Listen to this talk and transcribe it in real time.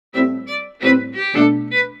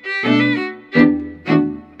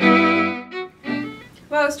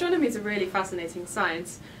astronomy is a really fascinating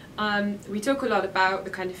science. We talk a lot about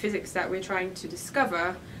the kind of physics that we're trying to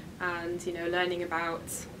discover, and learning about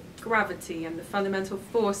gravity and the fundamental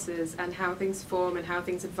forces and how things form and how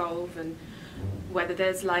things evolve and whether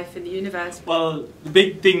there's life in the universe. Well, the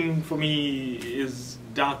big thing for me is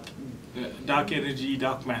dark energy,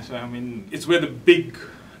 dark matter. I mean, it's where the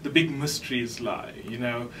big mysteries lie,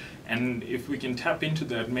 and if we can tap into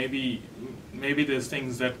that, maybe there's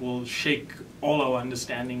things that will shake all our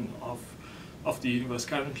understanding of the universe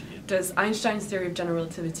currently. Does Einstein's theory of general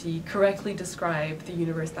relativity correctly describe the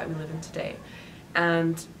universe that we live in today?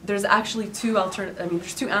 And there's actually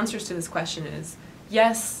there's two answers to this question. Is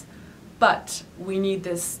yes, but we need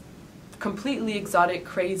this completely exotic,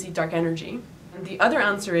 crazy dark energy. And the other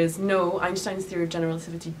answer is no, Einstein's theory of general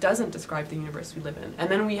relativity doesn't describe the universe we live in. And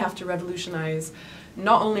then we have to revolutionize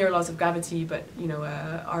not only our laws of gravity, but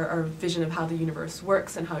our vision of how the universe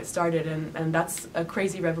works and how it started, and that's a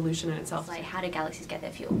crazy revolution in itself. Like, how do galaxies get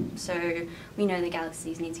their fuel? So we know that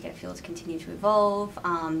galaxies need to get fuel to continue to evolve,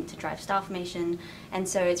 to drive star formation, and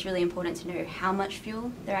so it's really important to know how much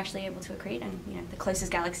fuel they're actually able to accrete, and the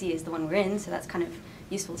closest galaxy is the one we're in, so that's kind of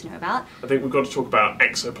useful to know about. I think we've got to talk about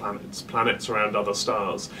exoplanets, planets around other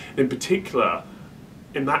stars. In particular,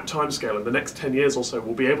 in that timescale, in the next 10 years or so,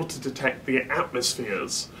 we'll be able to detect the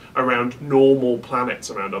atmospheres around normal planets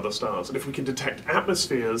around other stars. And if we can detect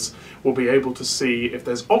atmospheres, we'll be able to see if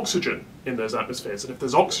there's oxygen in those atmospheres. And if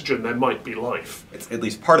there's oxygen, there might be life. It's at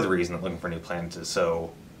least part of the reason that looking for new planets is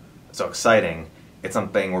so exciting. It's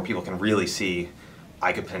something where people can really see,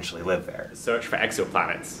 I could potentially live there. The search for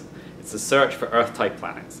exoplanets. It's a search for Earth-type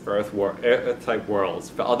planets, for Earth-type worlds,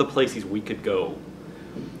 for other places we could go.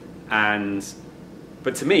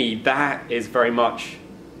 But to me, that is very much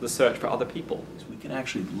the search for other people. We can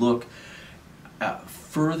actually look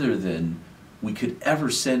further than we could ever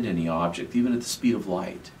send any object, even at the speed of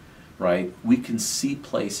light, right? We can see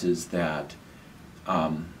places that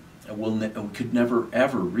we could never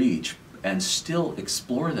ever reach and still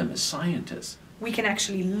explore them as scientists. We can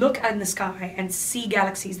actually look in the sky and see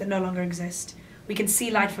galaxies that no longer exist. We can see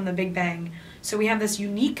light from the Big Bang. So we have this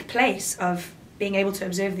unique place of being able to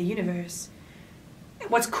observe the universe.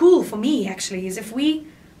 What's cool for me, actually, is if we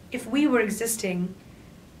were existing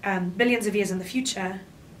billions of years in the future,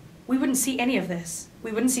 we wouldn't see any of this.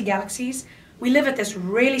 We wouldn't see galaxies. We live at this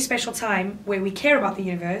really special time where we care about the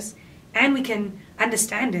universe and we can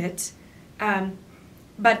understand it,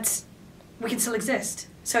 but we can still exist.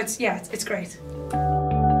 So it's great.